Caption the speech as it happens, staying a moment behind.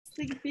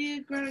Think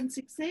Big, Grow and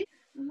Succeed.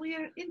 And we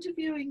are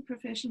interviewing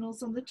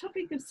professionals on the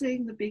topic of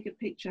seeing the bigger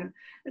picture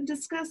and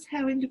discuss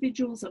how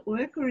individuals at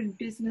work or in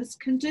business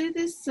can do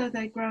this so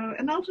they grow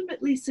and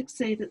ultimately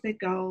succeed at their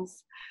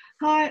goals.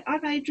 Hi,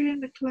 I'm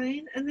Adrienne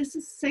McLean, and this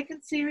is the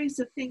second series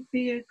of Think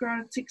Bigger, Grow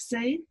and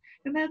Succeed.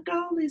 And our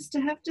goal is to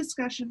have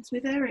discussions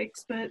with our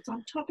experts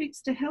on topics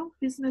to help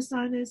business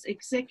owners,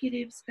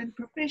 executives and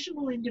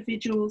professional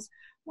individuals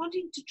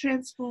wanting to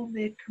transform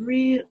their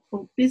career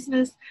or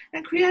business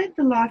and create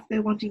the life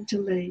they're wanting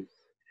to lead.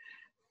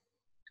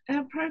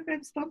 Our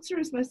program sponsor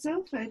is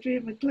myself,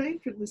 Adrienne McLean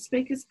from the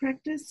Speakers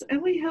Practice,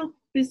 and we help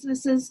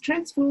businesses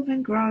transform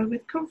and grow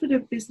with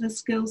confident business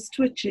skills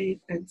to achieve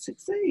and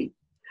succeed.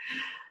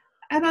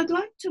 And I'd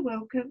like to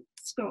welcome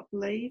Scott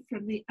Lee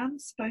from the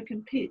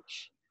Unspoken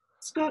Pitch.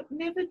 Scott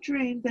never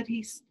dreamed that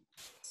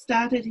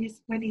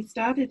when he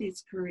started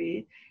his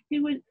career, he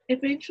would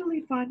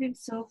eventually find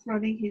himself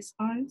running his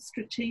own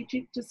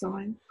strategic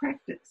design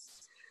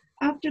practice.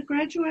 After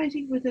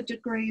graduating with a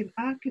degree in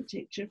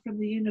architecture from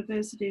the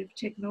University of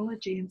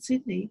Technology in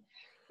Sydney,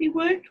 he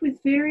worked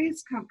with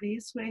various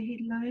companies where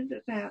he learned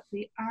about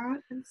the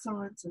art and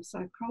science of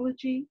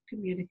psychology,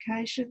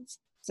 communications,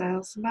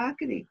 sales, and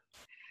marketing.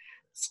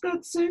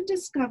 Scott soon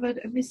discovered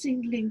a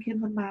missing link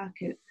in the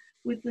market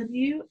with the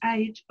new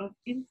age of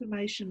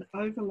information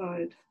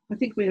overload. I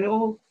think we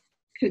all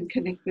can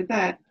connect with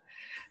that.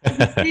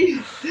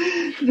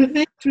 The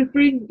need to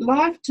bring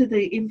life to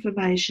the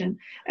information,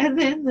 and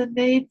then the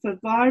need for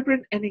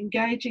vibrant and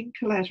engaging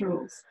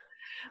collaterals.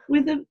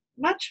 With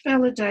much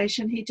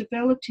validation, he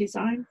developed his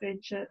own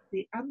venture,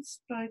 The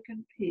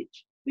Unspoken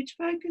Pitch, which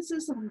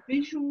focuses on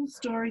visual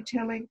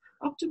storytelling,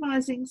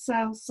 optimizing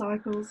sales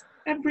cycles,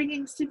 and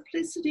bringing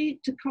simplicity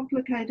to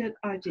complicated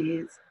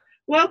ideas.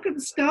 Welcome,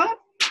 Scott.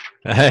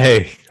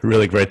 Hey,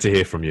 really great to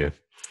hear from you.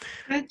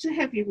 Glad to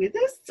have you with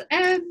us.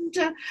 And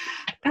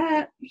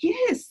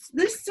yes,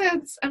 this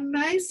sounds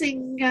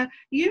amazing.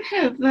 You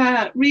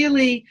have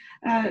really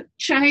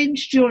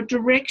changed your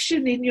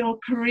direction in your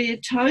career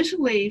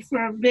totally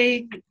from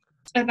being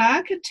an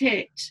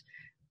architect,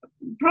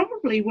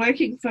 probably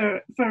working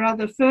for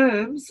other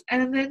firms,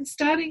 and then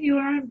starting your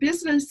own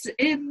business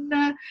in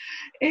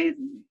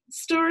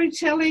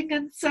storytelling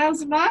and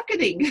sales and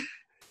marketing.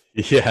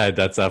 Yeah,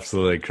 that's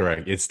absolutely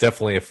correct. It's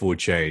definitely a full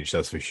change,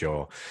 that's for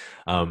sure.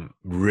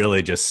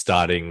 Really just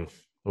starting,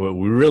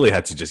 we really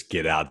had to just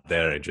get out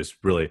there and just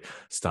really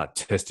start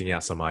testing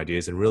out some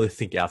ideas and really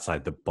think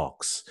outside the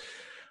box.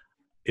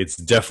 It's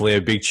definitely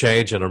a big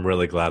change, and I'm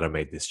really glad I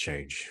made this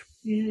change.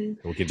 Yeah.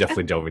 We can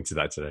definitely delve into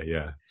that today,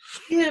 yeah.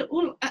 Yeah,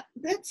 well,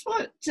 that's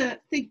what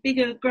Think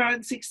Bigger, Grow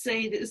and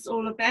Succeed is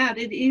all about.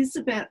 It is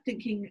about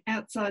thinking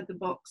outside the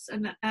box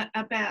and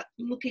about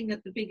looking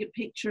at the bigger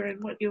picture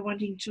and what you're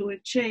wanting to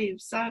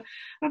achieve. So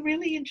I'm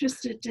really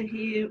interested to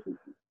hear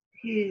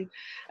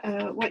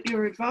what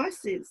your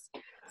advice is.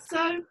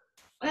 So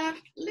our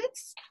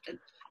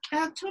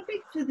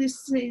topic for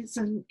this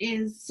season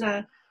is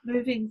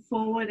moving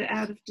forward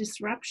out of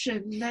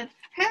disruption.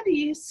 How do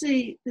you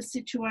see the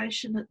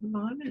situation at the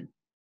moment?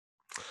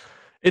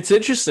 It's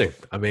interesting.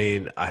 I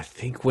mean, I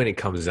think when it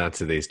comes down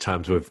to these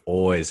times, we've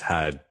always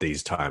had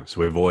these times.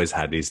 We've always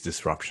had these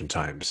disruption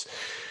times.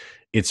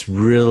 It's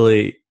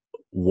really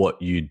what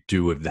you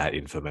do with that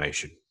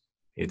information.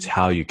 It's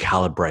how you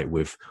calibrate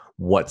with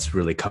what's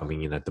really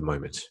coming in at the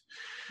moment.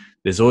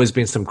 There's always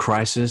been some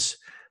crisis,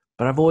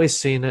 but I've always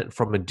seen it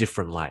from a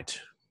different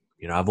light.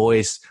 You know, I've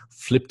always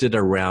flipped it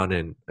around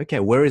and, okay,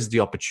 where is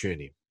the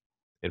opportunity?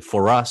 And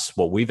for us,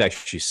 what we've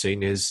actually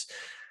seen is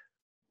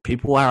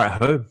people are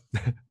at home,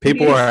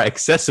 people are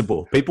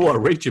accessible, people are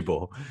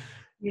reachable.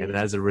 Yeah. And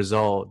as a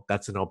result,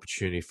 that's an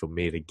opportunity for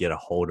me to get a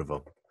hold of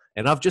them.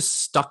 And I've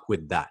just stuck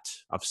with that.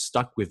 I've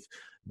stuck with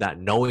that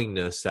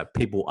knowingness that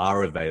people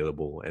are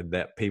available and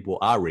that people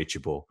are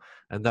reachable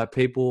and that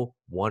people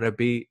want to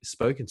be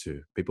spoken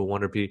to, people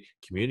want to be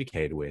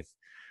communicated with.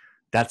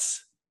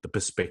 That's the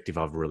perspective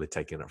I've really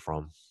taken it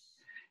from.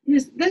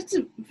 Yes, that's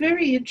a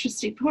very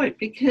interesting point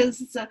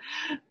because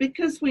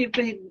we've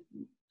been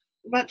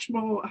much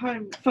more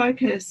home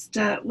focused,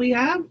 we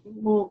are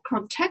more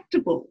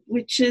contactable,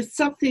 which is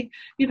something,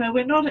 you know,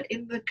 we're not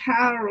in the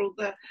car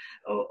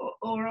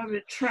or on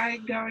a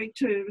train going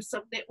to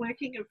some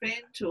networking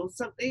event or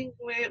something.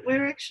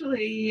 We're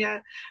actually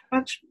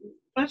much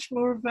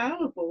more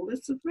available.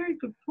 That's a very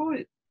good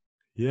point.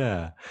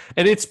 Yeah.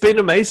 And it's been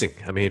amazing.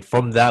 I mean,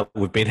 from that,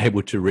 we've been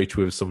able to reach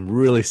with some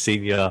really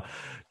senior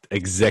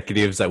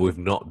executives that we've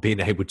not been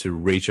able to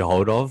reach a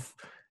hold of.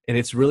 And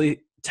it's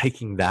really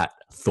taking that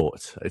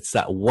thought. It's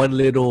that one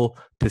little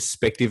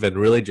perspective and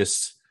really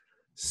just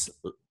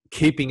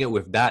keeping it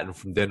with that. And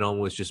from then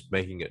onwards, just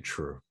making it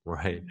true,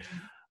 right?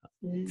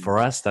 Mm-hmm. For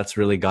us, that's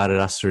really guided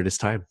us through this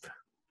time.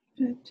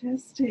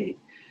 Fantastic.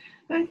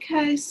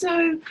 Okay,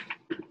 so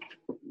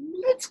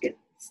let's get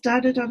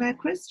started on our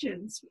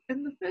questions.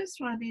 And the first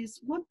one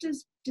is, what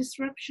does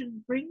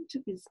disruption bring to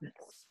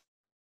business?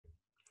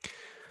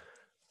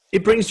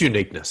 It brings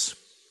uniqueness.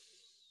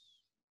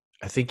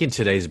 I think in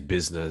today's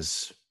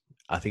business,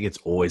 I think it's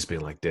always been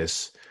like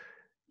this.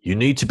 You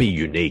need to be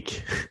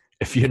unique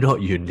If you're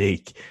not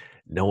unique,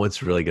 no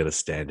one's really going to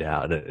stand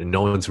out, and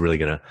no one's really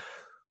going to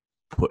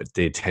put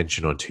the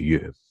attention onto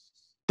you.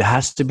 There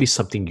has to be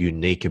something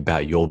unique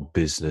about your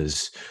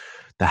business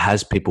that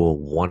has people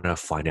want to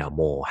find out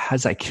more,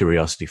 has that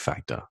curiosity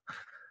factor.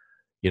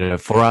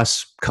 For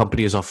us,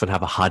 companies often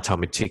have a hard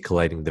time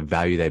articulating the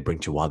value they bring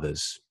to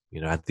others.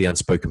 At the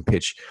Unspoken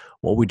Pitch,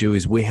 what we do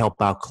is we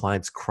help our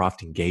clients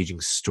craft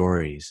engaging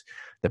stories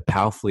that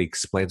powerfully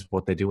explains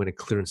what they do in a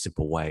clear and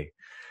simple way.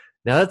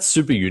 Now that's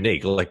super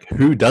unique. Like,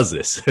 who does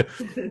this?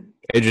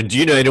 Adrian, do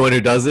you know anyone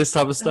who does this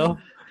type of stuff?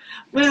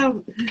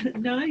 Well,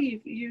 no,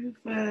 you've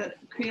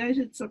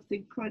created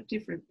something quite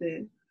different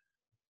there.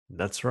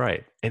 That's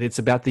right. And it's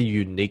about the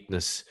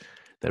uniqueness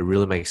that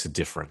really makes a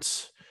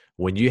difference.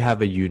 When you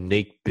have a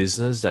unique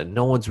business that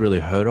no one's really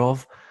heard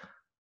of,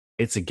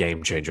 it's a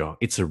game changer.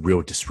 It's a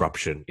real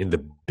disruption in the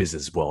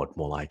business world,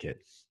 more like it.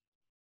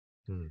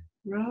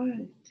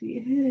 Right,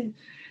 yeah.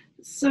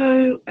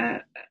 So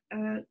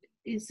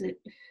is it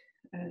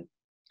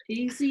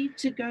easy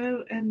to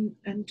go and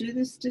do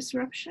this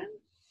disruption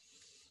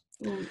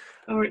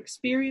or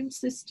experience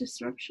this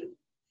disruption?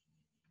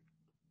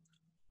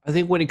 I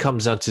think when it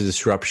comes down to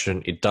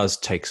disruption, it does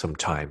take some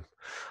time.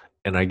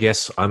 And I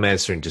guess I'm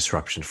answering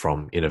disruption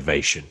from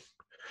innovation.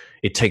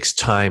 It takes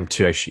time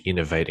to actually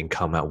innovate and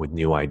come out with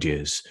new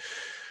ideas.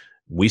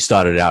 We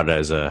started out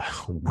as a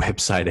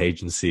website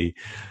agency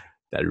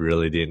that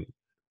really didn't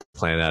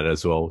plan out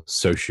as well.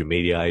 Social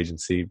media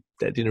agency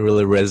that didn't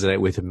really resonate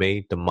with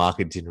me. The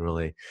market didn't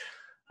really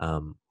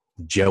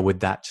gel with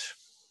that.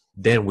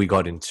 Then we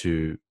got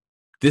into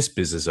this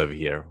business over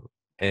here,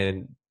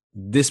 and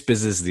this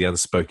business is the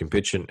Unspoken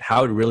Pitch. And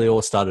how it really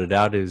all started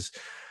out is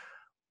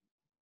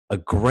a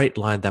great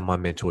line that my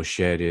mentor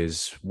shared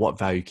is, what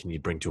value can you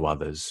bring to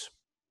others?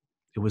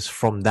 It was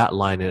from that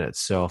line in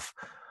itself,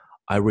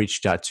 I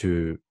reached out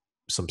to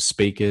some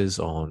speakers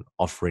on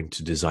offering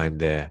to design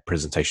their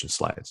presentation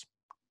slides.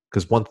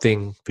 Because one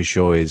thing for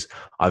sure is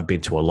I've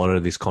been to a lot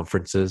of these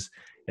conferences,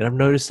 and I've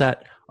noticed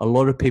that a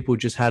lot of people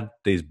just had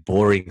these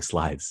boring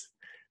slides.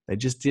 They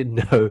just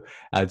didn't know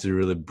how to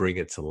really bring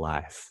it to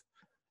life.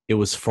 It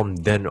was from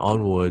then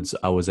onwards,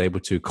 I was able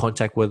to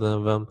contact one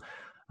of them.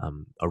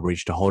 I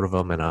reached a hold of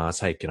them and I asked,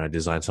 hey, can I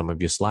design some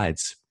of your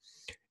slides?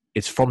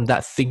 It's from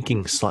that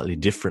thinking slightly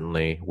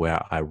differently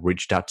where I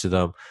reached out to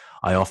them.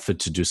 I offered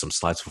to do some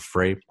slides for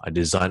free. I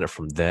designed it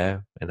from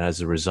there. And as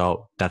a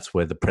result, that's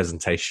where the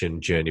presentation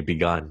journey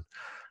began.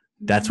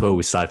 That's where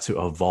we started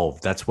to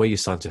evolve. That's where you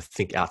start to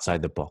think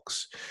outside the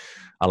box.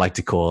 I like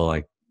to call it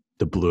like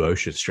the blue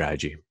ocean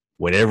strategy.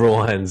 When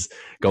everyone's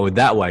going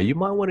that way, you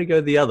might want to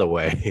go the other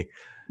way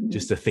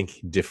just to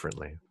think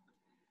differently.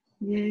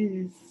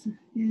 Yes,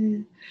 yeah.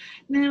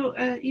 Now,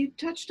 you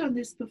touched on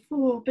this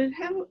before, but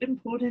how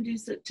important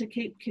is it to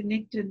keep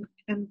connecting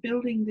and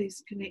building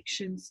these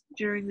connections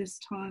during this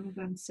time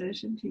of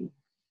uncertainty?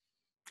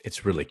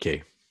 It's really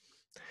key.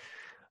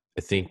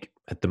 I think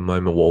at the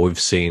moment, what we've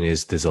seen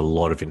is there's a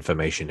lot of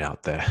information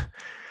out there.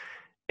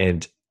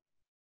 And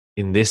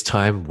in this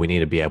time, we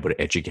need to be able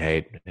to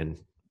educate and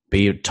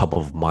be top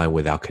of mind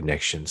with our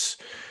connections.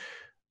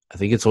 I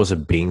think it's also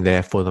being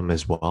there for them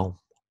as well.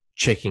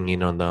 Checking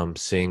in on them,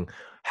 seeing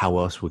how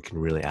else we can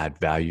really add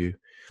value.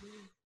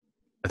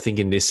 I think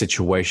in this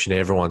situation,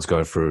 everyone's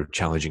going through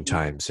challenging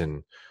times,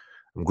 and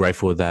I'm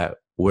grateful that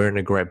we're in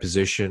a great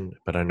position,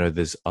 but I know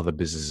there's other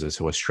businesses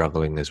who are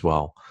struggling as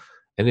well.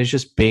 And it's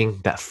just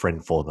being that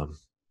friend for them.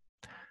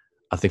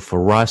 I think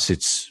for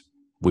us,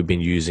 we've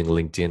been using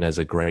LinkedIn as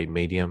a great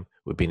medium.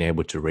 We've been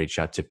able to reach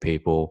out to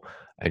people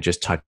and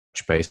just touch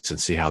base and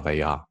see how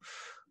they are,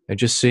 and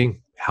just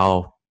seeing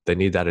how they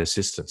need that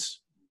assistance.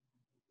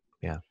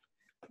 Yeah.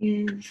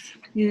 Yes,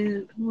 yeah.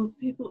 Well,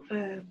 people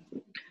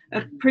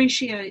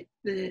appreciate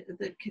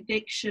the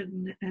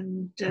connection,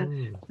 and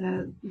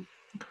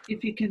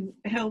if you can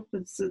help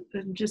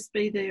and just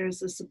be there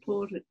as a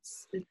support,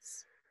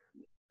 it's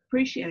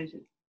appreciated.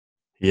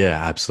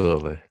 Yeah,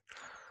 absolutely,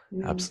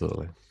 Yeah.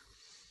 absolutely.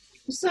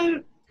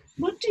 So,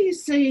 what do you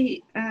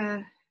see?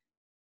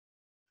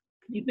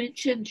 You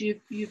mentioned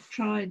you've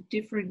tried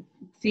different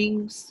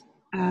things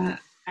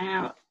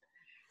out,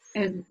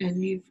 and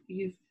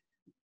you've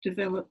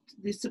developed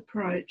this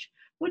approach.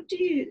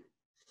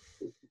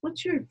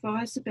 What's your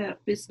advice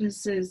about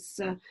businesses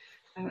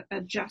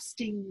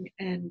adjusting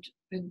and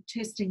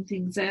testing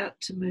things out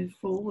to move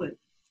forward?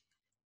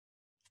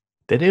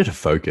 They need to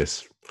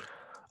focus.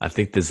 I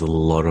think there's a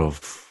lot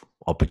of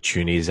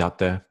opportunities out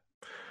there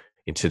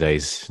in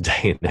today's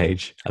day and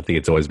age. I think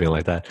it's always been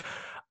like that.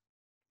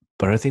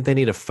 But I think they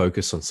need to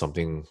focus on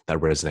something that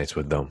resonates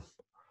with them.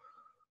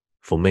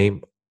 For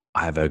me,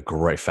 I have a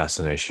great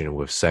fascination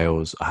with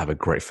sales. I have a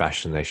great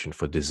fascination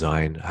for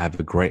design. I have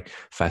a great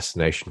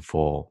fascination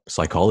for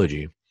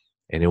psychology.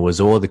 And it was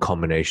all the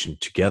combination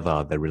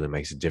together that really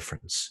makes a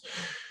difference.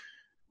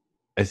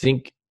 I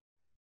think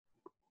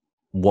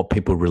what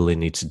people really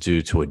need to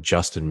do to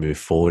adjust and move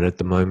forward at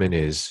the moment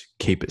is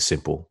keep it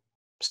simple.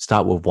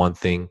 Start with one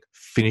thing,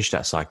 finish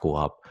that cycle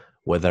up,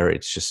 whether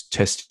it's just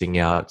testing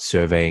out,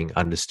 surveying,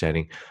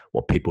 understanding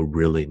what people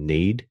really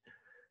need.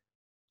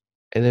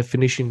 and then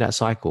finishing that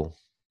cycle.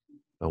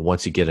 And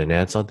once you get an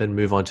answer, then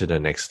move on to the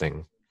next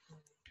thing.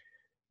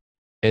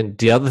 And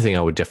the other thing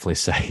I would definitely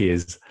say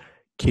is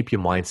keep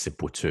your mind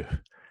simple too.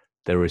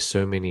 There are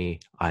so many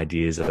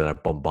ideas that are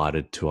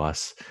bombarded to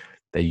us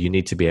that you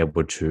need to be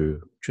able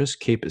to just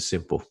keep it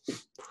simple.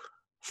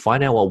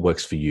 Find out what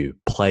works for you.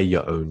 Play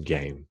your own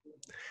game.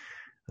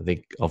 I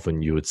think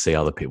often you would see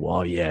other people,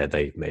 oh yeah,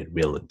 they made $1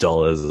 million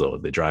or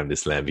they're driving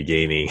this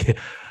Lamborghini.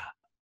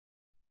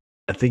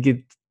 I think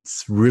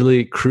it's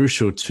really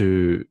crucial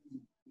to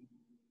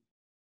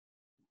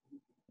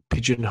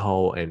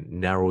pigeonhole and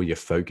narrow your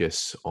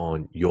focus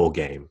on your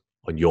game,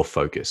 on your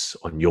focus,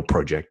 on your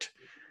project,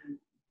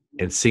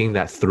 and seeing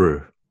that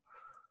through.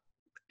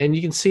 And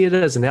you can see it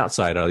as an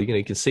outsider.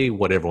 You can see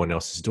what everyone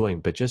else is doing,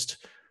 but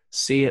just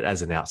see it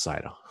as an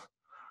outsider.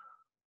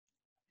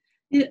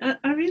 Yeah,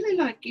 I really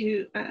like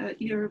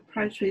your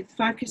approach with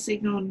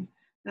focusing on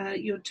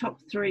your top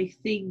 3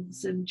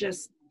 things and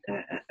just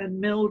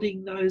and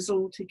melding those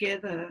all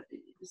together: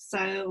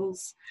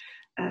 sales,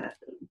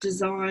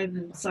 design,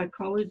 and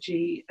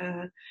psychology.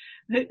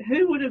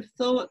 Who would have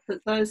thought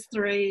that those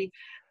 3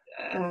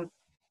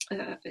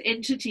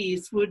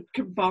 entities would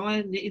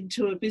combine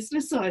into a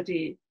business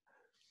idea?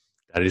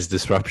 That is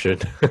disruption.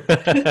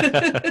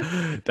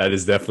 That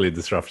is definitely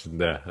disruption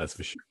there. That's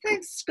for sure.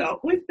 Thanks,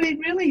 Scott. We've been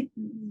really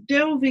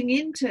delving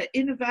into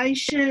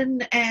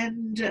innovation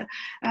and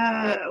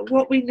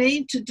what we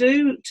need to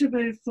do to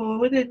move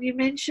forward. And you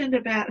mentioned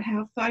about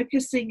how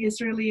focusing is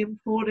really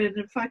important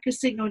and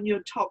focusing on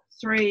your top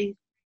three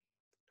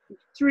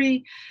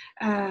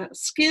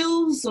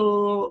skills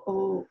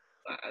or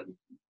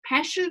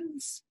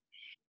passions.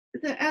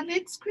 Our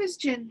next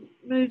question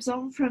moves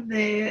on from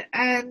there,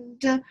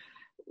 and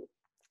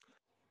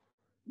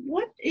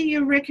what are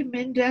your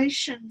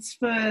recommendations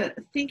for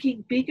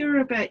thinking bigger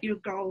about your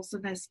goals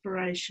and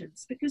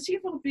aspirations? Because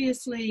you've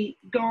obviously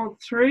gone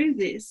through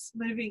this,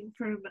 moving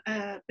from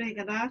being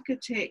an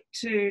architect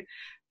to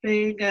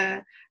being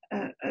a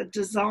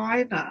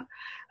designer.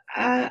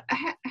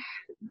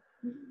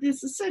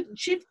 There's a certain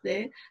shift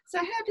there. So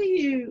how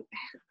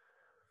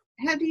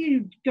do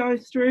you go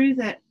through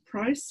that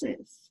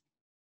process?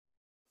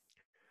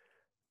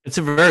 It's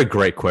a very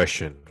great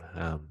question.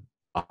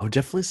 I would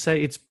definitely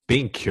say it's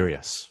being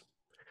curious.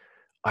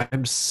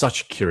 I'm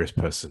such a curious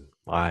person.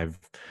 I'm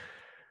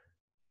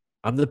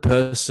the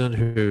person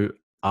who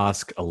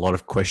asks a lot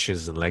of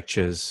questions in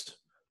lectures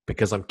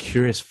because I'm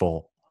curious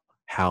for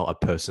how a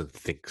person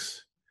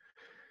thinks.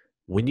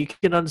 When you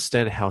can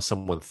understand how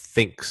someone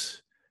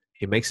thinks,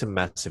 it makes a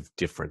massive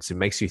difference. It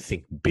makes you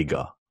think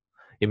bigger.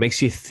 It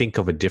makes you think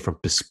of a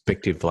different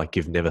perspective like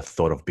you've never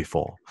thought of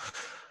before.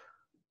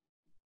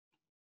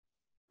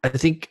 I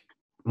think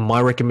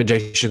my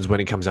recommendations when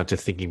it comes down to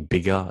thinking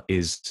bigger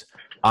is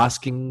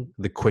asking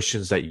the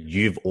questions that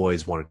you've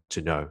always wanted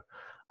to know.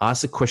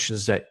 Ask the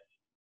questions that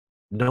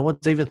no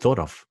one's even thought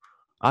of.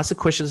 Ask the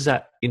questions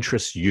that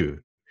interest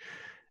you.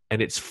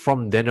 And it's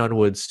from then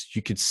onwards,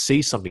 you could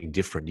see something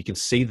different. You can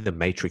see the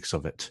matrix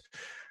of it.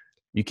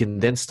 You can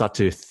then start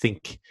to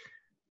think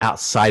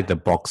outside the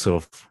box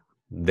of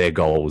their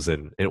goals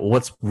and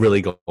what's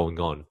really going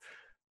on.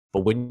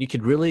 But when you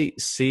can really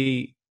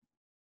see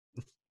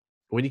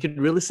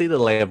the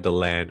lay of the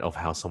land of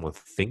how someone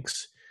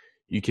thinks,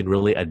 you can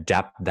really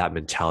adapt that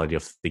mentality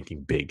of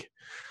thinking big.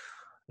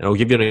 And I'll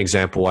give you an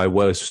example. I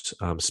was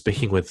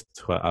speaking with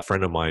a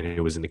friend of mine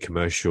who was in the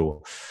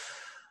commercial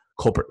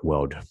corporate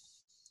world.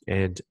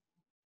 And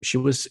she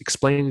was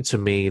explaining to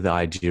me the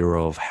idea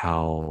of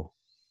how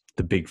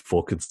the big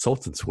four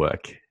consultants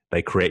work.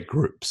 They create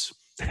groups.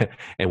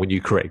 And when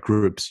you create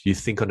groups, you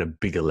think on a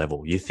bigger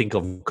level. You think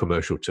of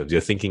commercial terms.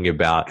 You're thinking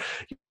about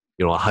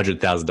a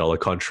 $100,000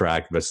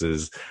 contract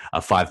versus a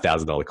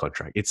 $5,000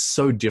 contract. It's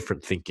so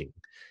different thinking.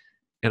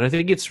 And I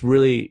think it's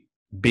really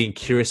being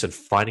curious and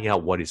finding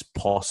out what is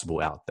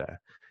possible out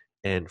there.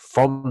 And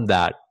from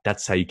that,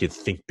 that's how you can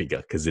think bigger,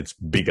 because it's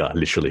bigger,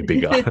 literally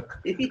bigger.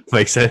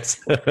 Makes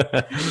sense?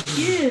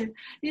 Yeah.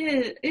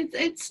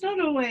 It's not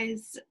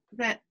always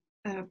that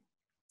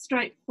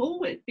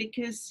straightforward,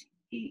 because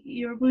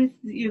you're with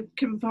your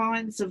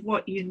confines of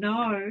what you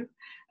know,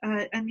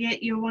 and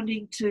yet you're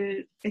wanting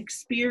to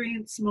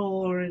experience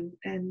more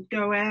and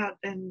go out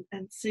and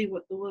see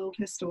what the world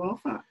has to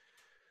offer.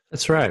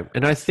 That's right.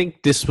 And I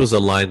think this was a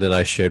line that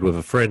I shared with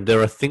a friend.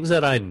 There are things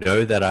that I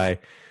know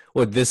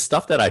there's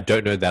stuff that I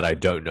don't know that I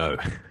don't know.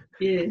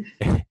 Yeah.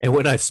 And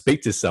when I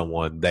speak to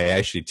someone, they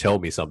actually tell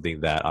me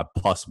something that I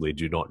possibly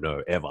do not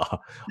know ever.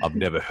 I've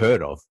never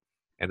heard of.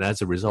 And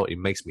as a result, it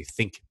makes me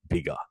think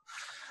bigger.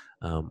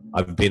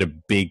 I've been a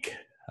big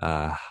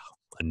a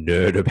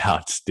nerd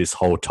about this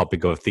whole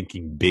topic of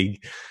thinking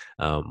big.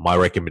 My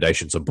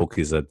recommendations on book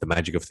is The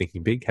Magic of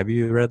Thinking Big. Have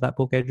you read that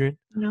book, Adrian?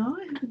 No,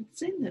 I haven't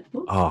seen that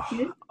book. Oh,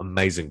 yeah.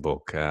 Amazing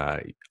book.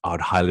 I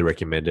would highly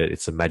recommend it.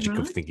 It's The Magic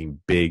of Thinking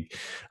Big.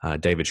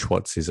 David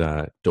Schwartz is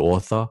the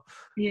author.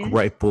 Yeah.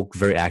 Great book,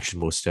 very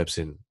actionable steps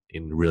in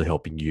really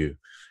helping you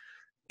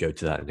go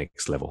to that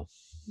next level.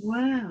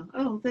 Wow.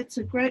 Oh, that's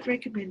a great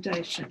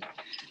recommendation.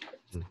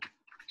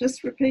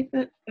 Just repeat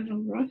that and I'll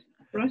write.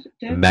 Write it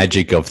The down.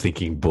 Magic of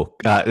Thinking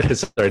book.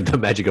 Sorry, The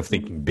Magic of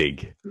Thinking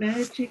Big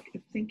Magic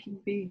of Thinking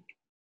Big.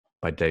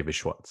 by David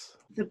Schwartz.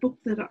 The book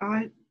that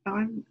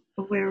I'm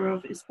aware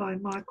of is by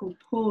Michael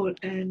Port,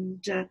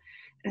 and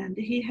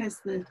he has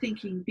the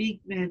Thinking Big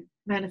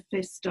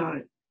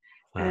manifesto.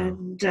 Wow.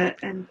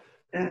 And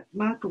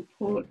Michael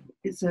Port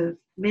is a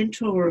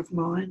mentor of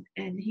mine,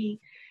 and he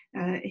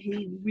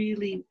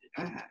really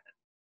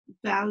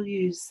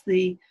values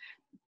the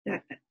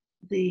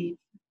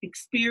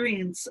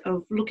experience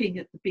of looking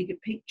at the bigger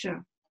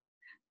picture.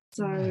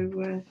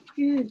 So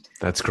yeah,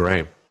 That's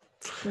great.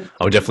 but,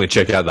 I'll definitely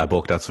check out that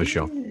book, that's for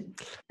sure. yeah.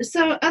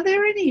 So, are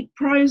there any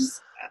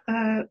pros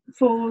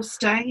for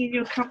staying in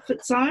your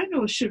comfort zone,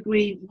 or should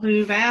we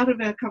move out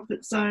of our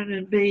comfort zone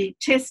and be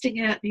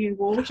testing out new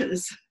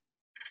waters?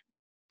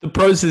 The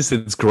process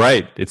is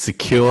great. It's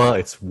secure,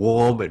 it's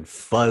warm and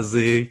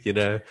fuzzy, you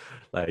know,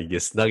 like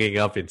you're snugging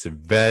up into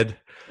bed.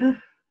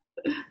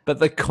 But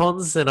the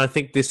cons, and I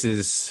think this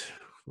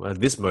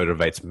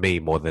motivates me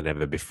more than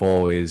ever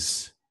before,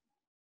 is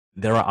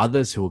there are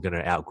others who are going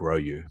to outgrow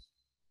you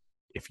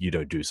if you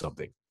don't do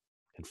something.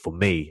 And for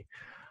me,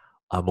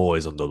 I'm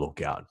always on the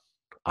lookout.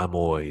 I'm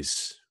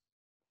always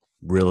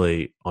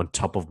really on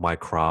top of my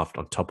craft,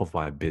 on top of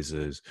my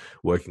business,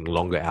 working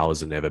longer hours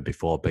than ever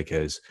before,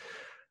 because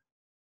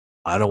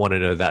I don't want to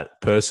know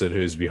that person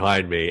who's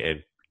behind me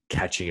and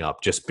catching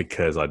up just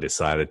because I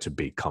decided to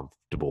be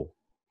comfortable.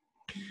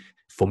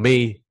 For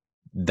me,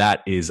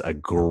 that is a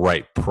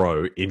great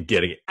pro in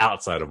getting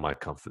outside of my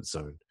comfort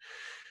zone.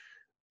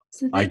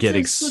 So I get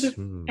that's a sort of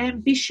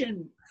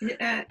ambition,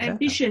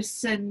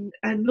 ambitious, and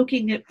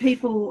looking at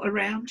people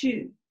around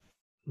you.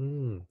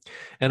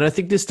 And I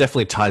think this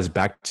definitely ties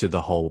back to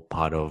the whole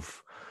part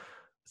of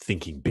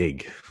thinking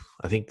big.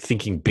 I think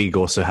thinking big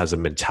also has a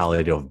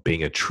mentality of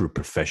being a true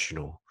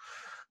professional,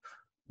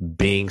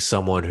 being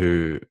someone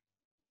who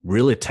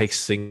really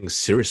takes things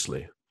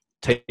seriously,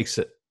 takes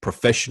it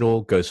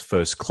professional, goes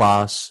first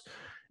class,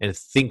 and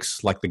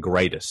thinks like the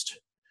greatest.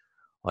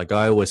 Like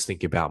I always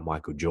think about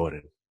Michael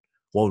Jordan.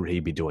 What would he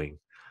be doing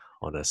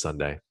on a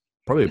Sunday?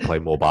 Probably play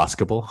more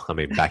basketball. I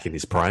mean, back in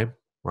his prime,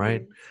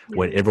 right? Yeah.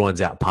 When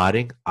everyone's out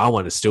partying, I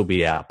want to still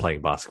be out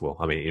playing basketball.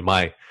 I mean, in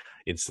my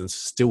instance,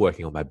 still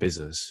working on my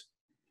business,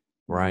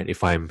 right?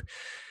 If I'm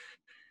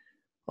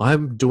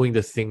doing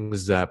the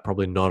things that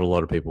probably not a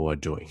lot of people are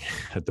doing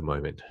at the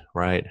moment,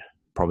 right?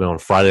 Probably on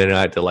Friday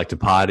night, they like to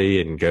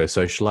party and go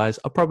socialize.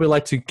 I probably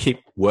like to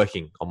keep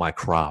working on my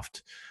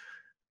craft,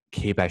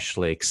 keep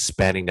actually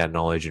expanding that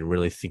knowledge and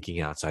really thinking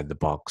outside the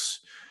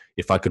box.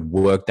 If I could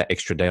work that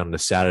extra day on the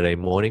Saturday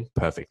morning,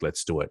 perfect,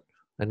 let's do it.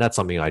 And that's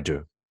something I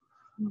do.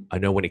 I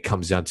know when it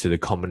comes down to the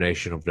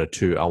combination of the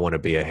two, I want to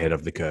be ahead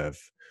of the curve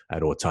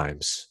at all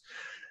times.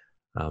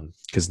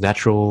 Because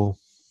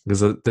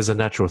there's a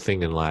natural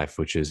thing in life,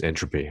 which is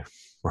entropy,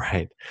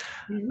 right?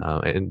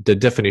 And the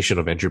definition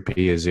of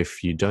entropy is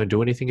if you don't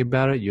do anything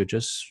about it, you're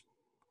just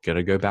going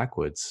to go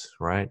backwards,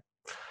 right?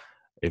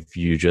 If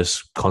you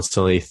just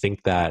constantly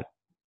think that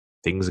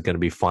things are going to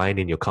be fine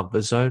in your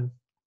comfort zone,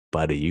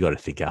 buddy, you got to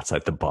think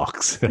outside the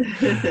box.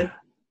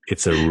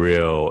 It's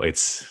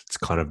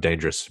kind of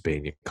dangerous to be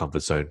in your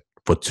comfort zone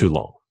for too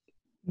long.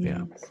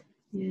 Yes.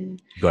 Yeah.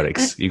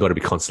 You got to be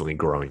constantly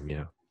growing.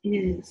 Yeah.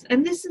 Yes,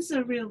 and this is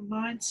a real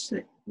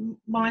mindset,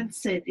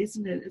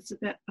 isn't it? It's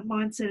about a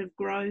mindset of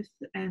growth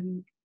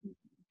and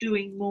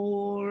doing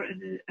more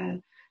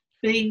and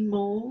being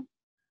more.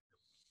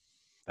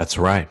 That's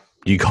right.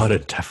 You got to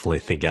definitely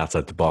think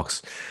outside the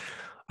box.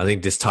 I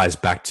think this ties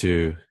back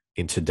to,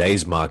 in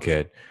today's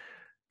market,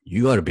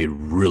 you got to be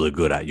really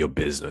good at your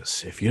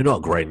business. If you're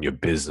not great in your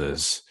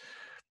business,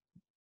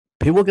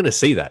 people are going to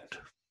see that.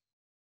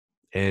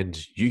 And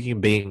you can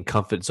be in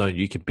comfort zone,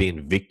 you can be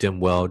in victim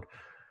world,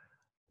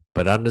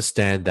 but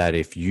understand that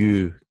if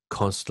you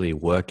constantly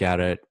work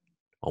at it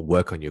or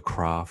work on your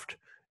craft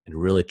and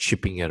really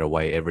chipping it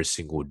away every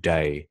single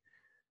day,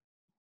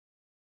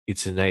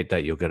 it's innate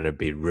that you're going to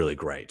be really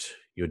great.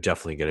 You're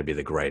definitely going to be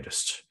the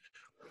greatest.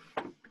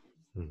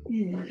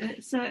 Yeah,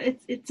 so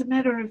it's a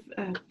matter of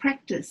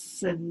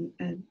practice and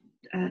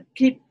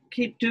keep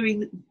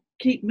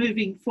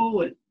moving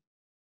forward.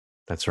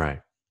 That's right.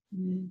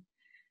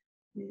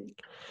 Yeah.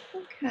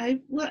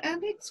 Okay. Well, our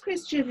next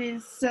question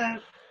is,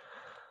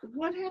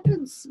 what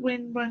happens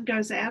when one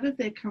goes out of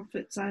their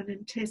comfort zone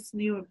and tests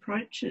new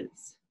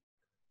approaches?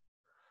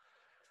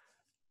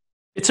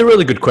 It's a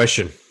really good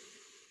question.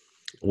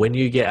 When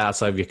you get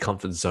outside of your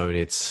comfort zone,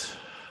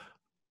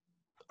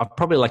 I'd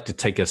probably like to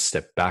take a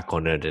step back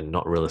on it and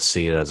not really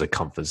see it as a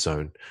comfort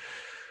zone.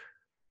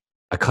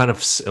 I kind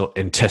of,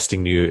 in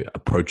testing new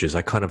approaches,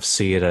 I kind of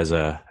see it as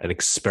an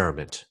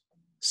experiment.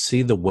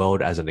 See the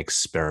world as an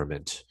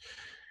experiment.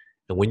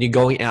 And when you're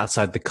going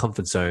outside the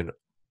comfort zone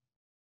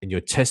and you're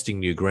testing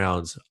new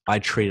grounds, I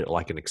treat it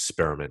like an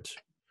experiment.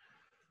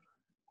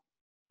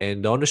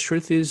 And the honest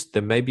truth is,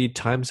 there may be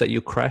times that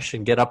you crash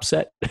and get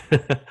upset.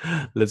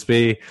 Let's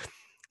be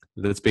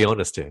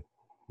honest here,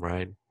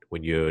 right?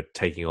 when you're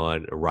taking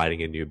on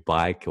riding a new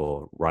bike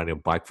or riding a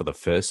bike for the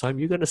first time,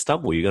 you're going to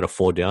stumble, you're going to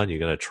fall down, you're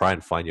going to try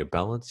and find your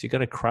balance, you're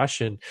going to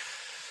crash and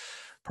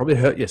probably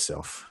hurt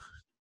yourself.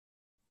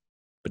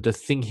 But the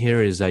thing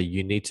here is that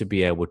you need to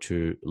be able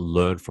to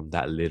learn from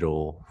that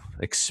little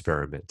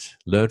experiment,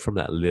 learn from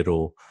that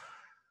little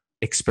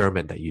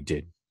experiment that you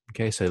did.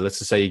 Okay, so let's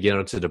just say you get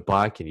onto the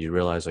bike and you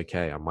realize,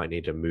 okay, I might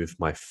need to move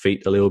my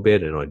feet a little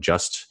bit and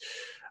adjust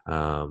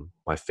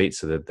my feet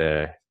so that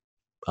they're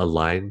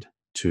aligned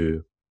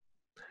to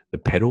the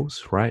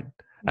pedals, right?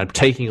 I'm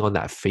taking on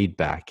that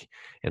feedback,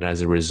 and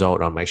as a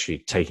result, I'm actually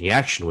taking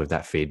action with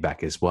that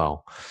feedback as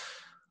well.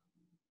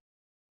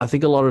 I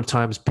think a lot of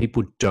times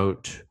people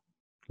don't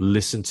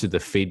listen to the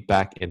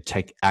feedback and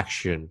take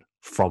action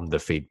from the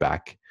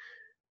feedback.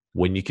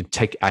 When you can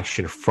take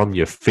action from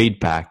your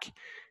feedback,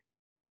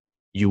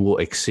 you will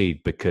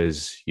exceed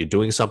because you're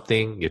doing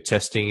something, you're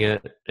testing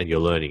it, and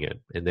you're learning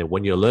it. And then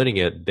when you're learning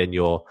it, then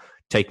you're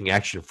taking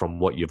action from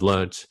what you've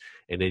learned,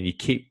 and then you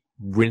keep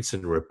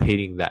rinsing and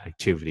repeating that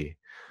activity.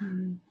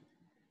 Mm-hmm.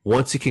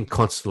 Once you can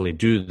constantly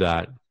do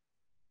that,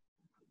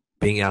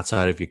 being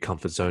outside of your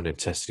comfort zone and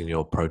testing your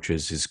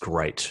approaches is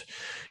great.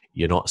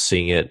 You're not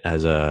seeing it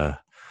as a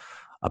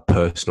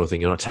personal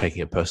thing. You're not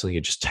taking it personally.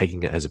 You're just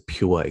taking it as a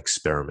pure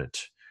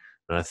experiment.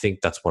 And I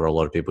think that's what a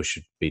lot of people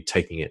should be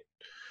taking it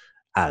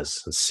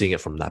as, and seeing it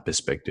from that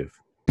perspective.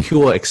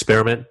 Pure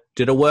experiment.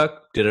 Did it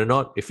work? Did it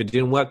not? If it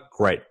didn't work,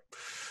 great.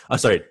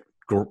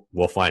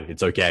 Well, fine.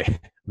 It's okay.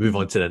 Move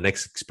on to the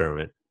next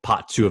experiment.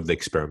 Part 2 of the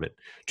experiment.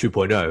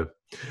 2.0,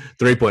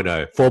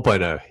 3.0,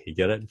 4.0. You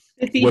get it?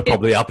 Yeah. We're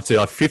probably up to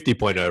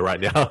 50.0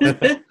 right now.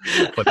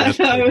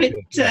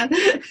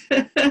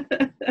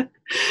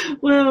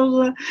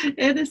 Well,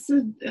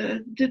 Edison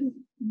didn't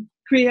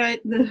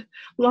create the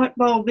light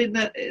bulb in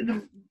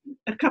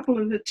a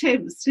couple of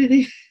attempts, did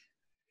he?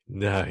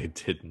 No, he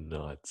did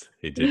not.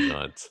 He did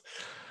not.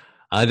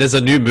 There's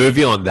a new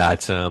movie on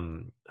that.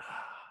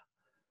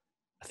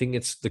 I think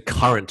it's The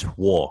Current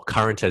War.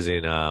 Current as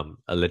in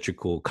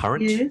electrical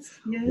current. Yes.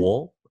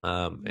 War.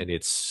 And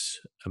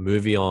it's a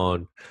movie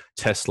on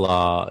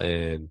Tesla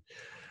and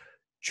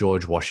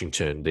George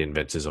Washington, the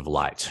inventors of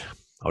light.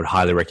 I would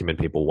highly recommend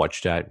people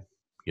watch that.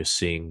 You're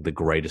seeing the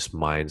greatest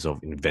minds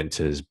of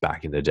inventors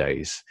back in the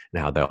days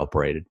and how they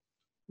operated.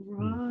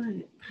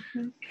 Right.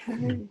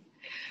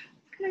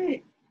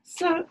 Okay.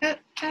 So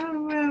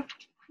our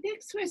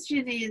next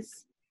question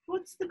is,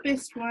 what's the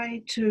best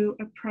way to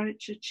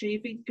approach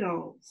achieving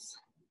goals?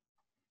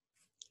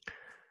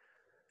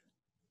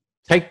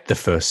 Take the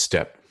first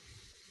step.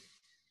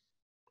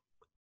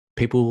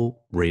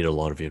 People read a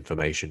lot of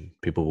information.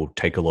 People will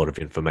take a lot of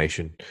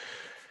information.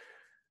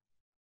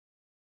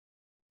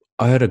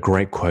 I heard a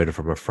great quote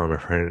from a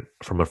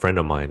friend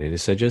of mine, and he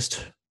said,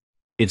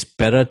 it's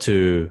better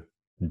to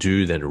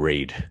do than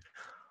read.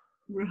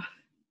 Right.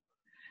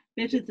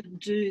 Better than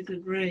do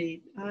than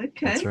read.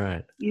 Okay. That's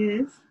right.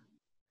 Yes.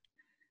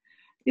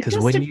 Because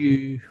when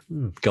you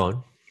go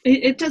on,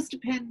 it does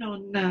depend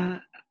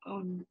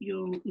on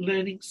your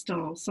learning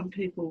style. Some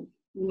people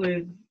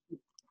learn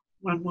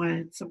one way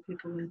and some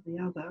people learn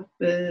the other.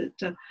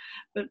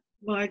 But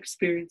my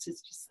experience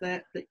is just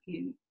that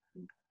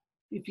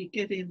if you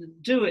get in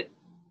and do it,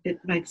 it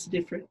makes a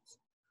difference.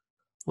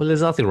 Well,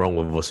 there's nothing wrong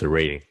with also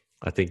reading.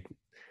 I think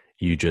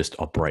you just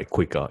operate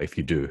quicker if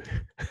you do.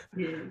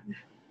 Yeah.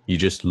 You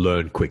just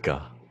learn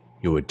quicker.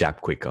 You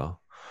adapt quicker.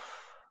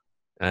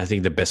 And I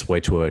think the best way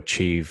to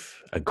achieve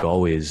a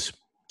goal is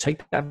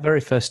take that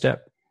very first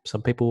step.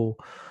 Some people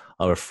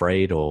are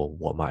afraid or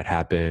what might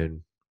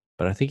happen.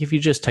 But I think if you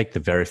just take the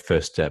very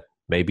first step,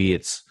 maybe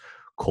it's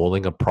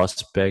calling a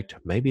prospect,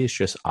 maybe it's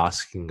just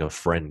asking a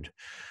friend.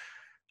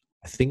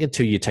 I think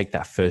until you take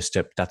that first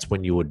step, that's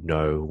when you would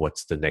know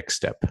what's the next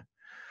step.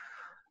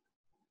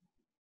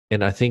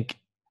 And I think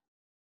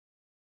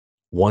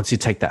once you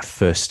take that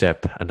first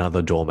step,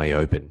 another door may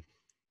open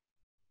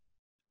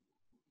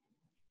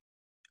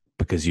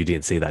because you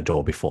didn't see that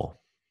door before.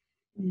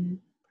 Mm.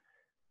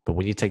 But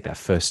when you take that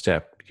first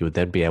step, you'll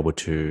then be able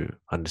to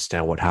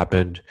understand what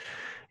happened.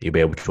 You'll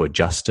be able to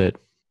adjust it.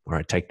 All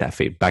right, take that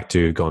feedback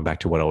going back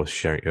to what I was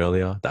sharing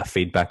earlier, that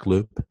feedback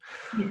loop.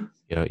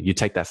 Yes. You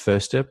take that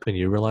first step and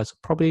you realize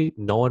probably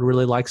no one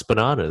really likes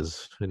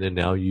bananas. And then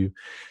now you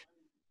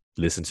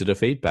listen to the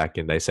feedback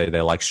and they say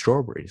they like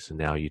strawberries. And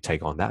now you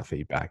take on that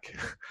feedback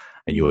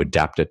and you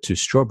adapt it to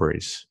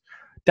strawberries.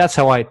 That's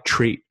how I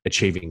treat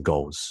achieving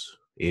goals,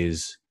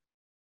 is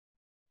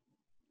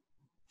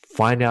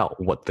find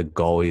out what the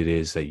goal it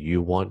is that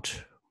you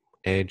want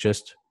and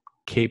just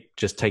take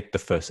the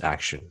first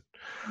action.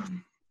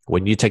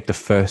 When you take the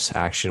first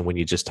action, when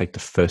you just take the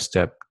first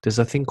step, there's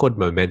a thing called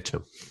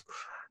momentum,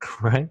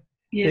 right?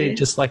 Yeah. It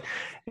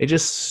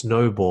just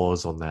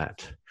snowballs on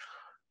that.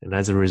 And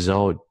as a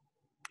result,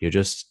 you're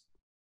just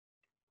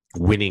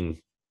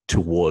winning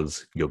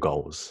towards your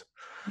goals.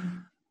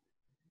 Mm.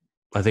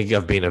 I think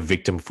I've been a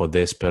victim for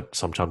this, but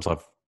sometimes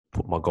I've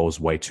put my goals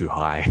way too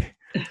high.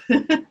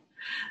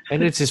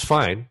 And it is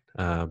fine.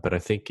 But I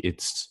think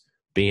it's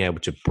being able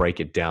to break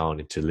it down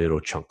into little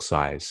chunk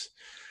size.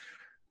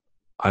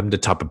 I'm the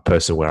type of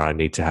person where I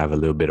need to have a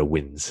little bit of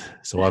wins.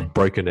 So I've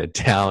broken it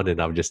down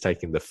and I've just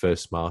taken the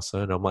first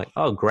milestone. I'm like,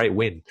 oh, great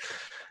win.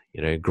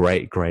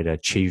 Great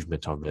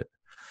achievement of it.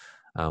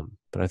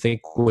 But I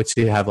think once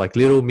you have like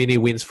little mini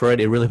wins for it,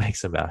 it really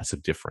makes a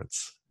massive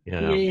difference.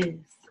 Yes.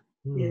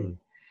 Yeah.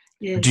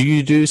 Yes. Do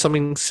you do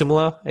something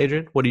similar,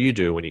 Adrian? What do you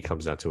do when it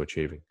comes down to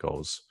achieving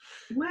goals?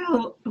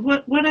 Well,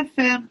 what I've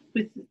found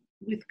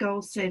with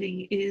goal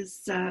setting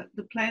is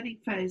the planning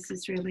phase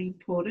is really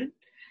important.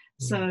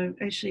 So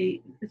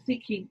actually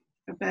thinking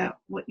about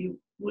what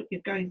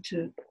you're going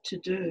to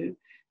do,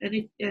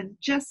 and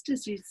just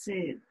as you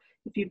said,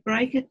 if you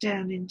break it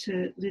down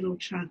into little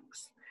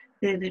chunks,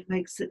 then it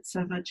makes it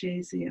so much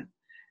easier.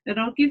 And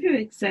I'll give you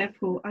an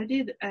example. I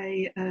did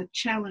a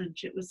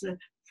challenge. It was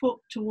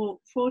to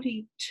walk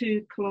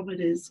 42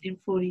 kilometres in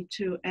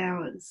 42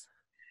 hours,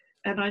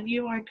 and I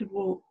knew I could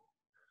walk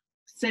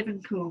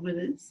 7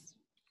 kilometres.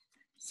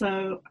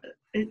 So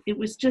it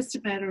was just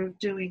a matter of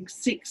doing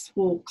 6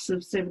 walks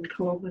of 7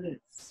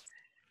 kilometres,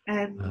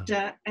 and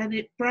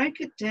it broke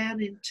it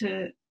down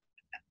into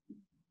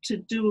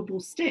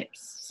doable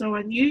steps. So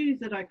I knew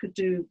that I could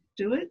do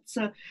it.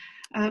 So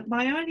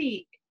my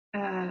only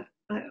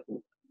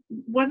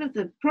one of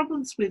the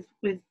problems with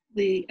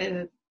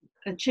the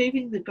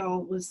achieving the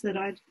goal was that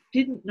I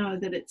didn't know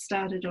that it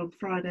started on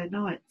Friday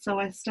night. So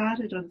I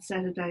started on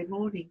Saturday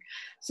morning.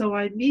 So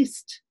I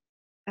missed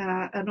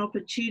an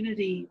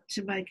opportunity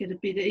to make it a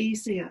bit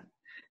easier.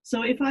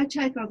 So if I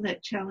take on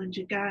that challenge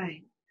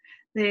again,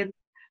 then,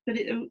 but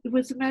it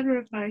was a matter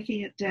of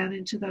making it down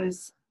into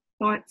those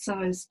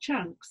bite-sized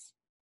chunks,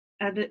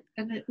 and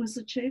it was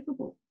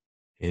achievable.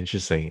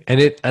 Interesting.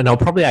 And I'll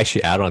probably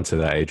actually add on to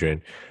that,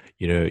 Adrian.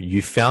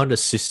 You found a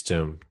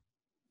system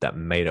that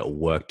made it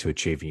work to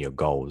achieving your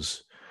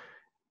goals.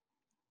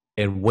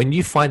 And when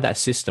you find that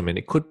system, and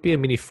it could be a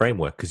mini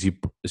framework,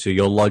 so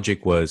your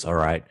logic was, all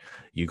right,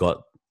 you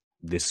got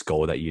this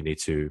goal that you need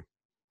to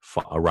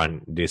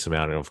run this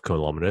amount of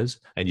kilometers,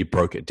 and you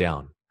broke it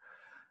down.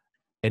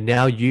 And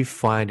now you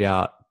find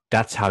out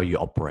that's how you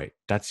operate.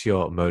 That's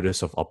your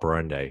modus of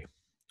operandi,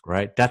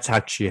 right? That's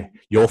actually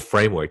your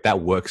framework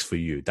that works for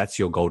you. That's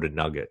your golden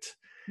nugget.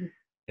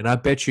 And I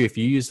bet you if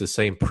you use the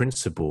same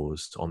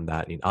principles on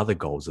that in other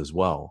goals as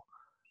well,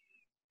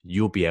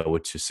 you'll be able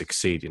to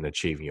succeed in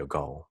achieving your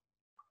goal.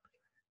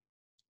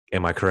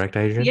 Am I correct,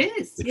 Adrian?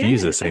 Yes. If you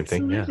use the same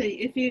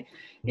absolutely. thing, yeah.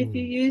 If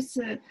you use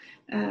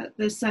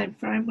the same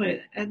framework,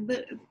 and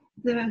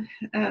the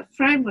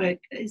framework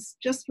is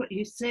just what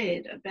you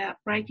said about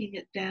breaking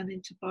it down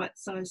into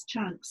bite-sized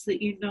chunks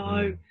that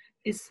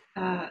is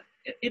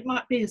it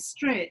might be a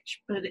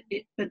stretch, but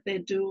they're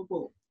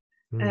doable.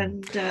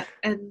 And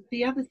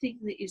the other thing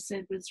that you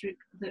said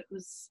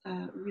was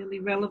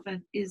really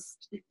relevant is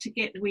to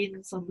get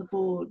wins on the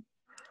board.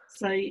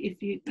 So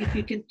if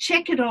you can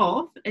check it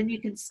off and you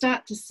can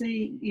start to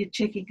see you're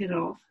checking it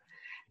off,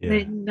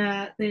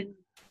 then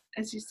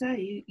as you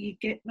say, you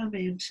get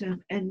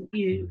momentum and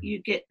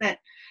you get that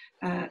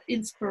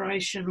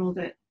inspiration or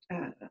that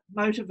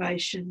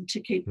motivation to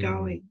keep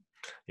going.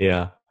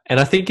 Yeah, and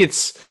I think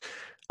it's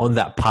on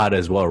that part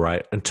as well,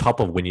 right? On top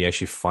of when you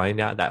actually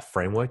find out that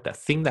framework, that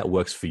thing that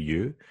works for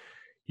you,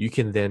 you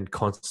can then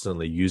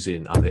constantly use it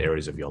in other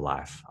areas of your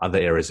life.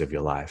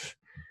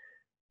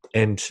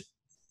 And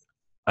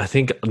I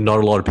think not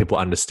a lot of people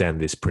understand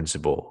this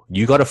principle.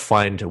 You got to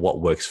find what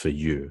works for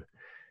you.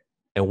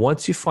 And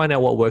once you find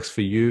out what works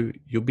for you,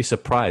 you'll be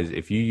surprised.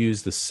 If you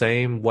use the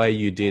same way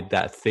you did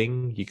that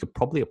thing, you could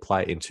probably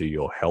apply it into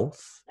your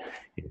health,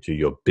 into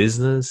your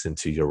business,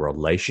 into your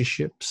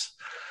relationships.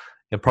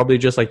 And probably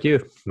just like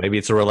you, maybe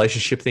it's a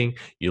relationship thing.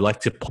 You like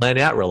to plan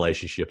out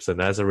relationships,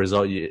 and as a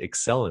result, you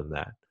excel in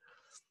that.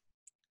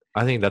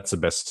 I think that's the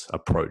best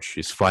approach,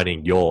 is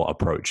finding your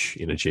approach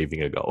in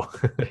achieving a goal.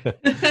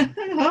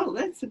 Oh,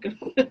 that's a good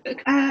one.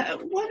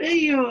 What are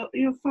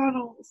your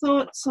final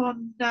thoughts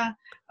on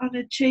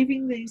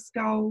achieving these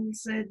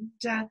goals and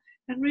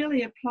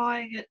really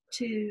applying it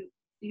to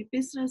your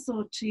business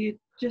or to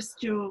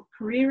just your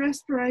career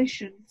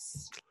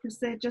aspirations, because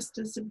they're just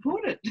as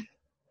important?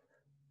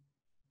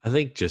 I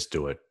think just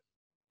do it.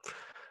 At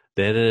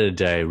the end of the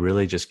day,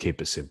 really just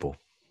keep it simple.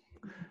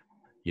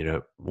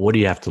 What do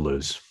you have to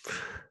lose?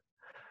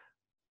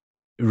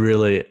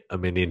 Really, I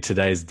mean, in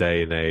today's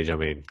day and age,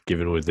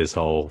 given with this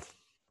whole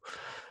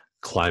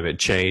climate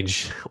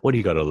change, what do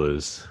you got to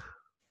lose?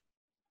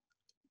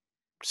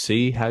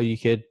 See how you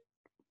could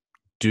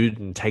do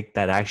and take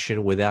that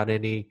action without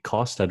any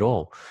cost at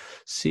all.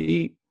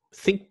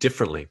 Think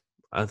differently.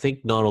 I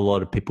think not a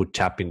lot of people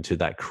tap into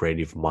that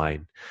creative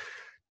mind,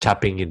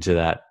 tapping into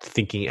that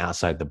thinking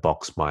outside the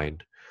box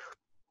mind.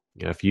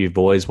 If you've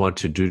always wanted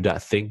to do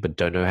that thing but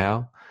don't know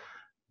how,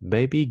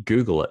 maybe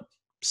Google it.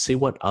 See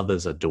what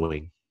others are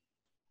doing.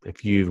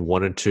 If you've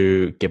wanted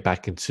to get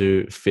back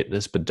into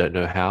fitness but don't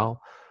know how,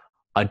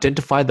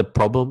 identify the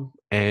problem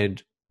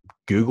and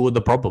Google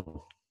the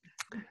problem.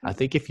 I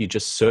think if you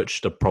just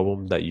search the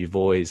problem that you've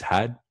always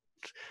had,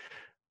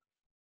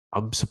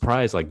 I'm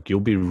surprised,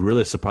 you'll be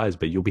really surprised,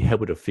 but you'll be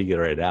able to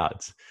figure it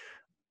out.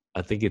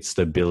 I think it's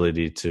the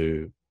ability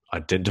to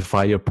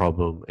identify your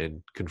problem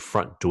and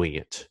confront doing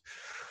it.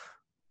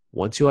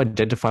 Once you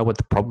identify what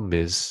the problem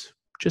is,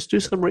 just do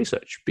some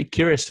research. Be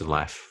curious in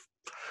life.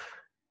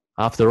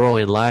 After all,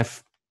 in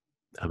life,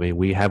 I mean,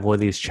 we have all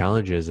these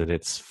challenges and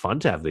it's fun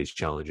to have these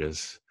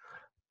challenges.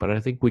 But I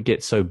think we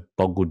get so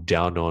boggled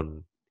down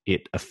on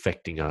it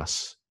affecting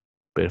us.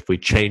 But if we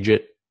change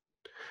it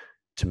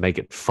to make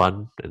it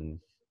fun and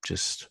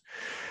just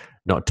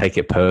not take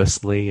it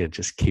personally and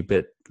just keep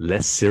it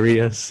less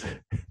serious,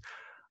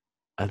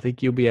 I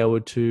think you'll be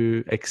able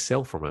to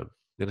excel from it.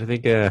 And I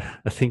think a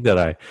thing that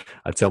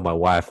I tell my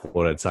wife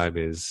all the time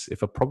is,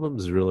 if a problem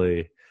is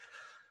really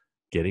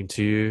getting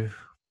to you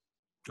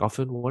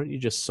often, why don't you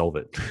just solve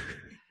it?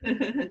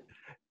 If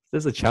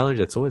there's a challenge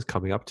that's always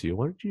coming up to you,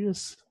 why don't you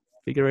just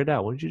figure it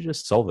out? Why don't you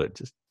just solve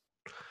it?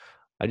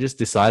 I just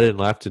decided in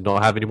life to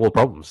not have any more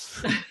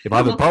problems. If I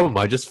have a problem,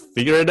 I just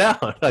figure it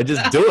out. I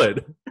just do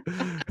it.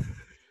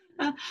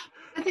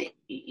 I think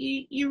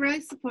you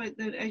raised the point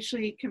that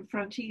actually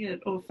confronting it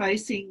or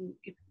facing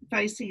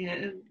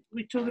it, and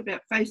we talk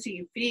about facing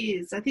your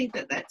fears. I think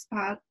that that's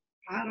part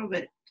of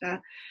it.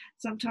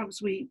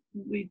 Sometimes we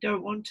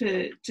don't want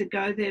to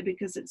go there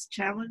because it's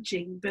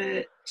challenging,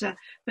 but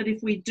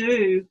if we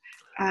do,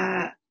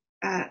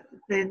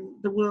 then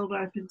the world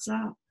opens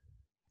up.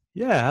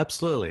 Yeah,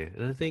 absolutely.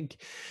 And I think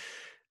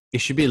it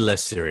should be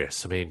less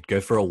serious. I mean, go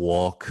for a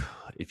walk.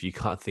 If you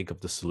can't think of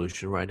the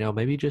solution right now,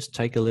 maybe just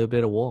take a little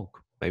bit of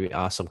walk. Maybe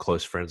ask some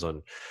close friends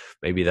on,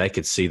 maybe they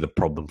could see the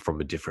problem from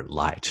a different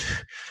light.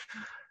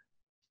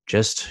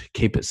 Just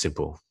keep it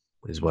simple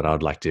is what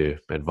I'd like to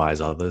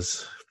advise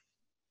others.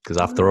 Because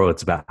after all,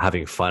 it's about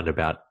having fun,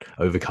 about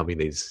overcoming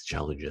these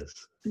challenges.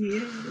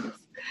 Yes.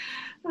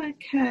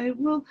 Okay.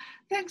 Well,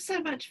 thanks so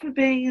much for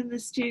being in the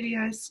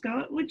studio,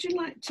 Scott. Would you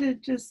like to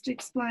just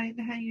explain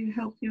how you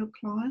help your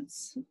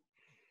clients?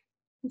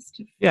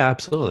 Yeah,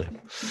 absolutely.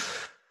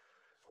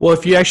 Well,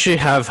 if you actually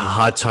have a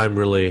hard time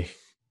really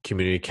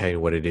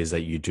communicating what it is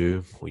that you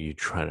do, or you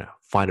try to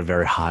find it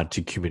very hard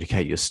to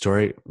communicate your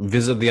story,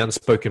 visit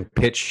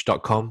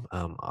theunspokenpitch.com.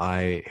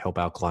 I help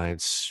our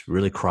clients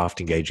really craft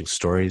engaging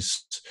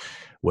stories,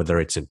 whether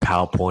it's in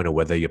PowerPoint or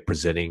whether you're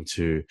presenting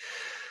to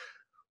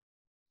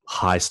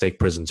high stake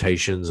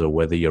presentations, or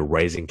whether you're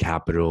raising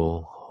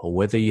capital, or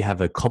whether you have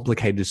a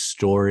complicated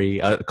story,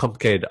 a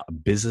complicated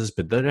business,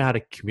 but don't know how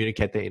to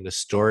communicate that in a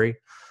story.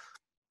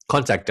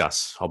 Contact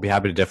us. I'll be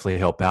happy to definitely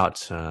help out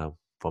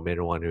from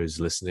anyone who's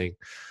listening.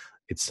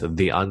 It's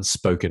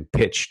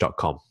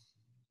theunspokenpitch.com.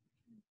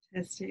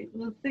 Fantastic.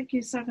 Well, thank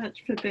you so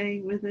much for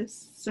being with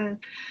us.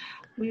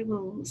 We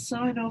will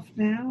sign off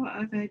now.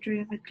 I'm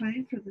Adrienne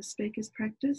McLean from the Speakers Practice.